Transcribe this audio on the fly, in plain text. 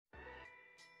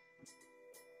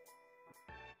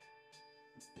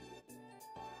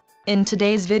In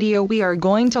today's video we are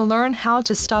going to learn how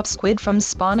to stop squid from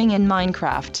spawning in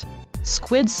Minecraft.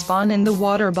 Squids spawn in the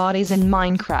water bodies in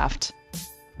Minecraft.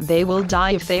 They will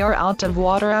die if they are out of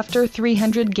water after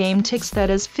 300 game ticks, that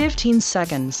is 15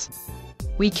 seconds.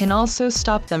 We can also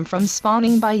stop them from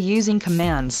spawning by using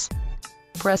commands.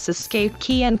 Press escape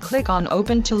key and click on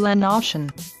open to LAN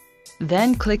option.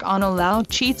 Then click on allow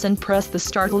cheats and press the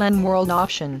start LAN world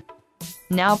option.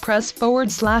 Now press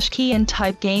 / key and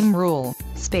type game rule,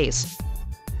 space.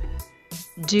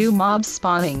 Do mob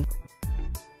spawning,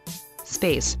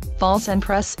 space, false, and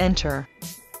press enter.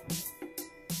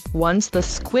 Once the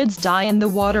squids die in the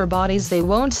water bodies, they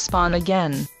won't spawn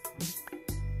again.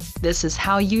 This is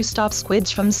how you stop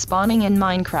squids from spawning in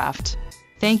Minecraft.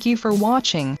 Thank you for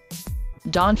watching.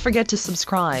 Don't forget to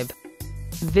subscribe.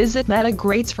 Visit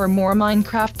MetaGreats for more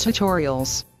Minecraft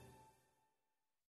tutorials.